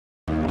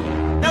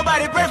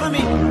Somebody pray for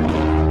me.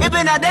 It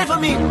been a day for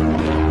me.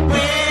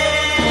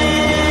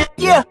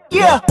 Yeah,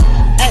 yeah.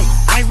 Hey,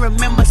 I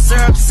remember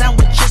syrup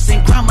sandwiches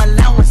and crime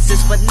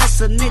allowances.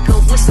 Finesse a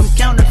nigga with some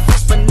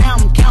counterfeits, but now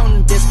I'm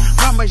counting this.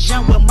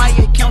 Parmesan with my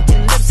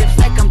accountant lips, in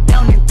fact I'm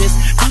down in this.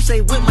 You say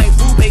with my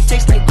boo babe,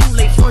 tastes like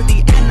Kool-Aid for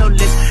the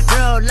analyst.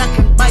 Girl, I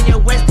can buy your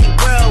Westie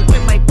world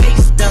with my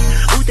base stuff.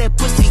 Ooh, that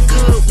pussy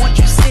good, once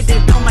you sit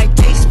it on my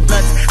taste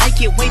buds. I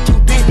get way too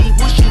petty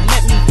once you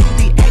let me do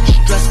the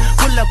extras.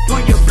 Pull up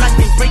on your block,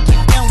 they break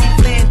it down, we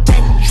playing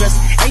Tetris.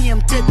 AM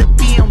to the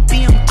PM,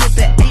 PM to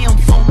the AM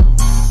phone.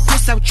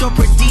 Piss out your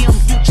per diem,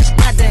 you just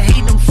gotta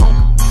hate them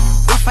phone.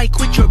 If I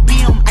quit your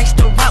BM, I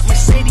still rock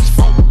Mercedes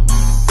phone.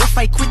 If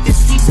I quit this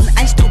season,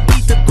 I still be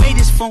the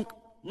greatest funk.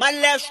 My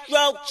left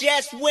stroke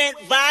just went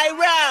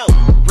viral.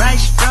 Right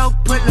stroke,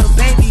 put a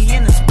baby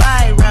in a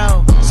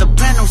spiral.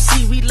 Soprano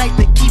C, we like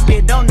to keep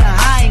it on the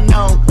high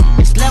note.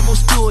 It's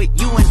levels to it,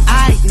 you and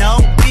I know.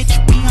 Bitch,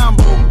 be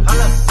humble.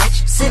 Hold up,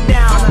 bitch, sit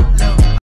down.